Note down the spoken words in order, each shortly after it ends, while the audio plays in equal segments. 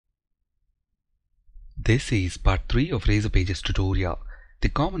This is part 3 of Razor Pages tutorial. The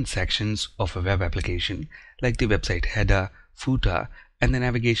common sections of a web application like the website header, footer and the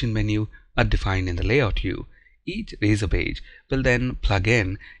navigation menu are defined in the layout view. Each Razor page will then plug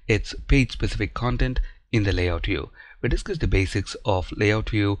in its page specific content in the layout view. We discussed the basics of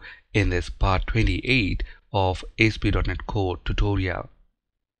layout view in this part 28 of ASP.NET Core tutorial.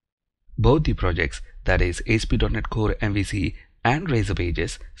 Both the projects, that is ASP.NET Core MVC and Razor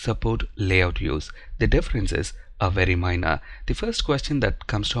Pages, support layout views. The differences are very minor. The first question that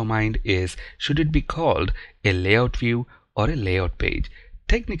comes to our mind is, should it be called a layout view or a layout page?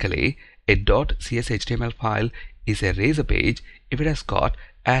 Technically, a .cshtml file is a Razor page if it has got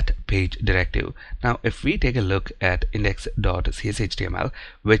 @page directive. Now, if we take a look at index.cshtml,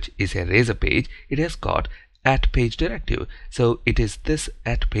 which is a Razor page, it has got @page directive. So it is this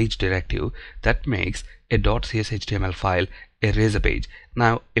 @page directive that makes a .cshtml file a Razor page.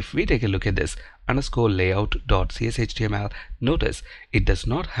 Now, if we take a look at this _layout.cshtml, notice it does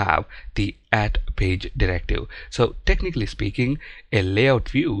not have the @page directive. So technically speaking, a layout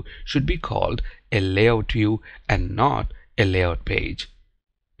view should be called a layout view and not a layout page.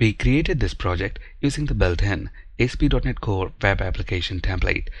 We created this project using the built-in ASP.NET Core web application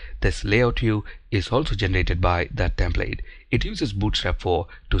template. This layout view is also generated by that template. It uses Bootstrap 4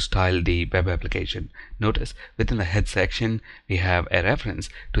 to style the web application. Notice within the head section we have a reference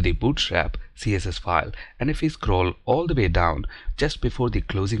to the Bootstrap CSS file, and if we scroll all the way down just before the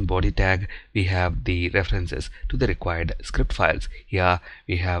closing body tag, we have the references to the required script files. Here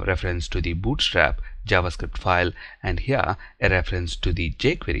we have reference to the Bootstrap JavaScript file, and here a reference to the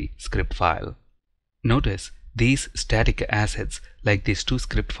jQuery script file. Notice these static assets like these two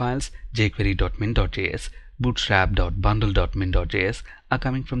script files, jQuery.min.js, bootstrap.bundle.min.js, are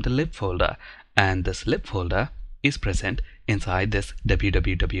coming from the lib folder, and this lib folder is present inside this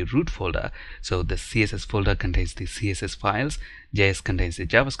www root folder. So the CSS folder contains the CSS files, JS contains the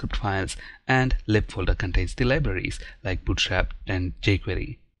JavaScript files, and lib folder contains the libraries like Bootstrap and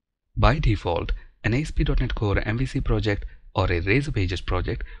jQuery. By default, an ASP.NET Core MVC project or a Razor Pages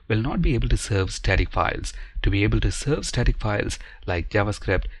project will not be able to serve static files. To be able to serve static files like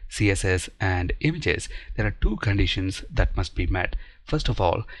JavaScript, CSS and images, there are two conditions that must be met. First of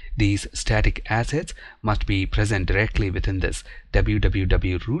all, these static assets must be present directly within this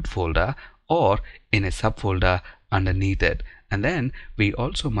www root folder or in a subfolder underneath it. And then we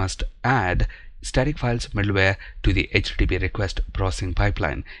also must add static files middleware to the HTTP request processing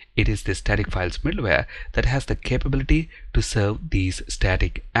pipeline. It is the static files middleware that has the capability to serve these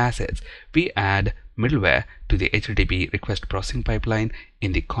static assets. We add middleware to the HTTP request processing pipeline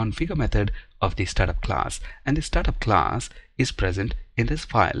in the configure method of the startup class, and the startup class is present in this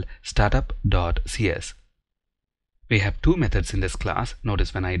file startup.cs. We have two methods in this class.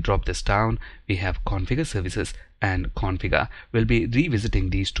 Notice when I drop this down, we have configure services and configure. We'll be revisiting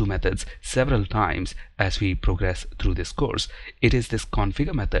these two methods several times as we progress through this course. It is this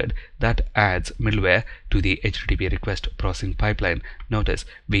configure method that adds middleware to the HTTP request processing pipeline. Notice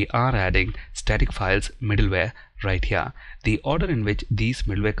we are adding static files middleware right here. The order in which these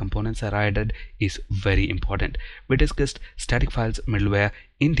middleware components are added is very important. We discussed static files middleware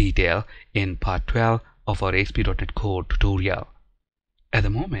in detail in part 12 of our ASP.NET Core tutorial. At the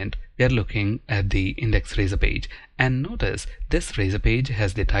moment, we are looking at the index Razor page, and notice this Razor page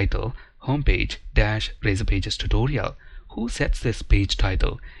has the title homepage Razor Pages tutorial. Who sets this page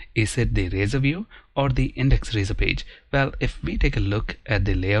title? Is it the Razor view or the index Razor page? Well, if we take a look at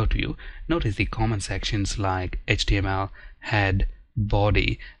the layout view, notice the common sections like HTML, head,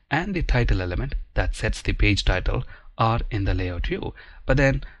 body, and the title element that sets the page title are in the layout view. But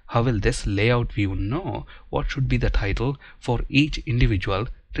then how will this layout view know what should be the title for each individual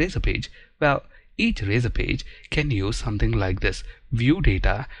Razor page? Well, each Razor page can use something like this view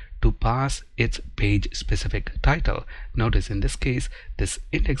data to pass its page specific title. Notice in this case, this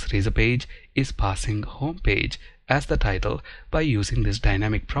index Razor page is passing home page as the title by using this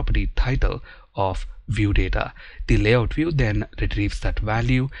dynamic property title of view data. The layout view then retrieves that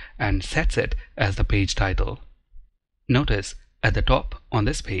value and sets it as the page title. Notice at the top on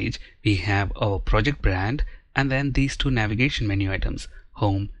this page, we have our project brand and then these two navigation menu items,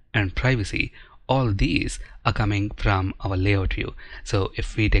 home and privacy. All these are coming from our layout view. So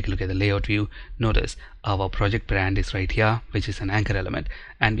if we take a look at the layout view, notice our project brand is right here, which is an anchor element,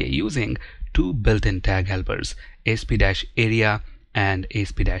 and we are using two built-in tag helpers, ASP-area and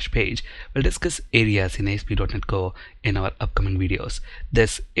ASP-page. We'll discuss areas in ASP.NET Core in our upcoming videos.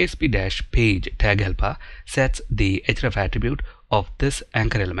 This ASP-page tag helper sets the href attribute of this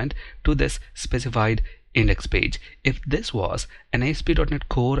anchor element to this specified index page. If this was an ASP.NET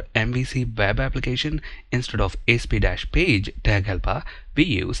Core MVC web application, instead of ASP-page tag helper, we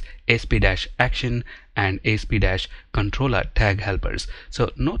use ASP-action and ASP-controller tag helpers.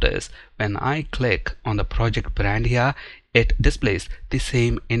 So notice when I click on the project brand here, it displays the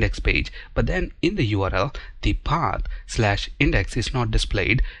same index page, but then in the URL the path/index is not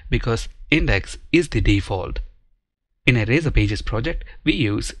displayed because index is the default. In a Razor Pages project, we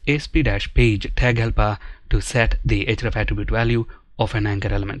use ASP-page tag helper to set the href attribute value of an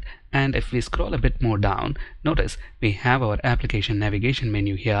anchor element. And if we scroll a bit more down, notice we have our application navigation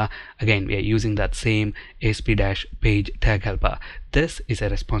menu here. Again, we are using that same ASP-page tag helper. This is a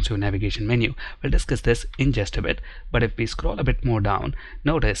responsive navigation menu. We'll discuss this in just a bit, but if we scroll a bit more down,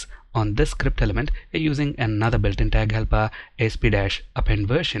 notice on this script element we're using another built-in tag helper, ASP-append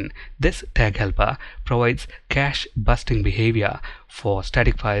version. This tag helper provides cache busting behavior for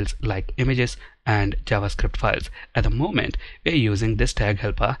static files like images and JavaScript files. At the moment, we're using this tag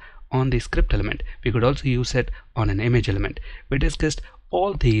helper on the script element. We could also use it on an image element. We discussed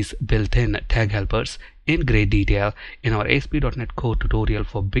all these built-in tag helpers in great detail in our ASP.NET Core tutorial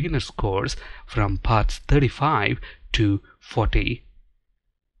for beginners course from parts 35 to 40.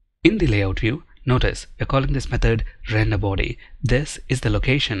 In the layout view, notice we're calling this method render body. This is the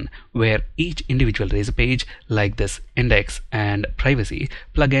location where each individual Razor page like this index and privacy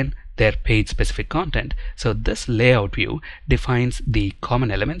plug in their page specific content. So this layout view defines the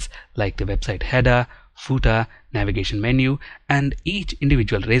common elements like the website header, footer, navigation menu, and each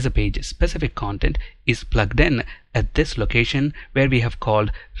individual Razor page specific content is plugged in at this location where we have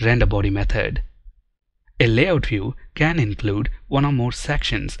called render body method. A layout view can include one or more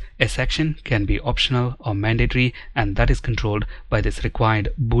sections. A section can be optional or mandatory, and that is controlled by this required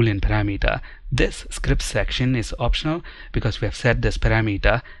boolean parameter. This script section is optional because we have set this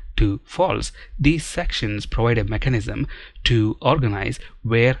parameter to false. These sections provide a mechanism to organize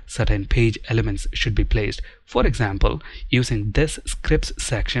where certain page elements should be placed. For example, using this scripts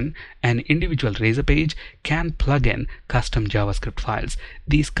section, an individual Razor page can plug in custom JavaScript files.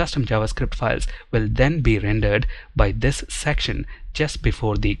 These custom JavaScript files will then be rendered by this section just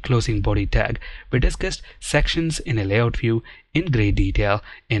before the closing body tag. We discussed sections in a layout view in great detail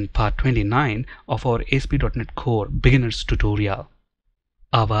in part 29 of our ASP.NET Core beginners tutorial.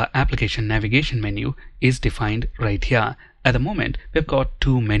 Our application navigation menu is defined right here. At the moment, we've got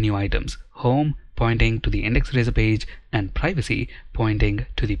two menu items: home pointing to the index Razor page and privacy pointing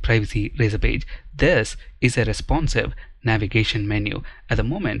to the privacy Razor page. This is a responsive navigation menu. At the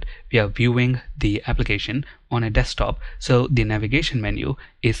moment, we are viewing the application on a desktop, so the navigation menu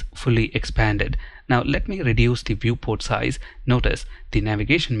is fully expanded. Now let me reduce the viewport size. Notice the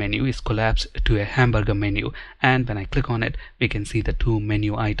navigation menu is collapsed to a hamburger menu, and when I click on it, we can see the two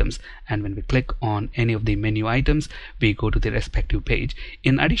menu items, and when we click on any of the menu items, we go to the respective page.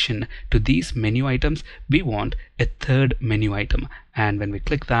 In addition to these menu items, we want a third menu item, and when we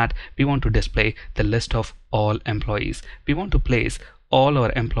click that, we want to display the list of all employees. We want to place all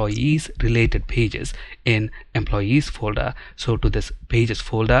our employees related pages in employees folder. So to this pages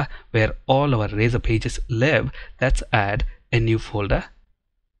folder where all our Razor pages live, let's add a new folder.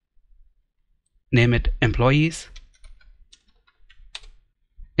 Name it employees.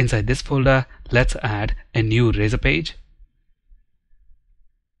 Inside this folder, let's add a new Razor page.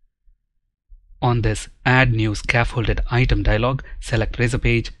 On this add new scaffolded item dialog, select Razor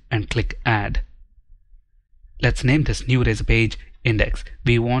page and click add. Let's name this new Razor page index.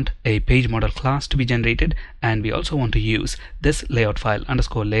 We want a page model class to be generated, and we also want to use this layout file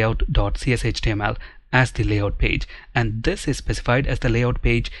 _layout.cshtml as the layout page, and this is specified as the layout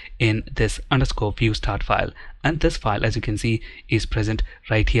page in this _view start file, and this file, as you can see, is present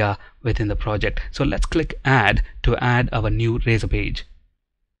right here within the project. So let's click add to add our new Razor page.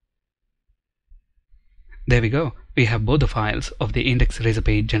 There we go. We have both the files of the index Razor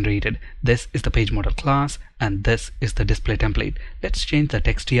page generated. This is the page model class and this is the display template. Let's change the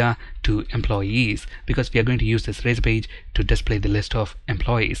text here to employees because we are going to use this Razor page to display the list of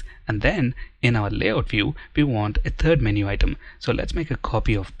employees. And then in our layout view, we want a third menu item. So let's make a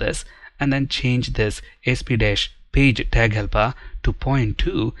copy of this and then change this ASP-page tag helper to point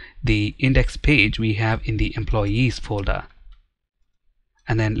to the index page we have in the employees folder.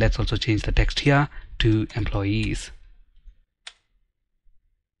 And then let's also change the text here to employees.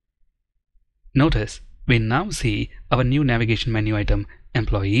 Notice we now see our new navigation menu item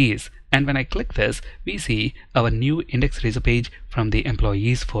employees, and when I click this, we see our new index Razor page from the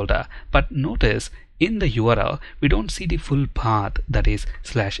employees folder. But notice in the URL, we don't see the full path, that is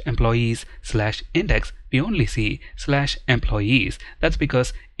 /employees/index. We only see /employees. That's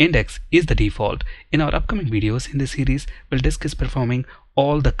because index is the default. In our upcoming videos in this series, we'll discuss performing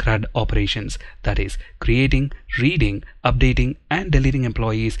all the CRUD operations, that is creating, reading, updating, and deleting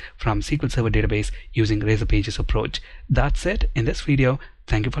employees from SQL Server database using Razor Pages approach. That's it in this video.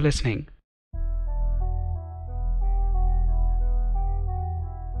 Thank you for listening.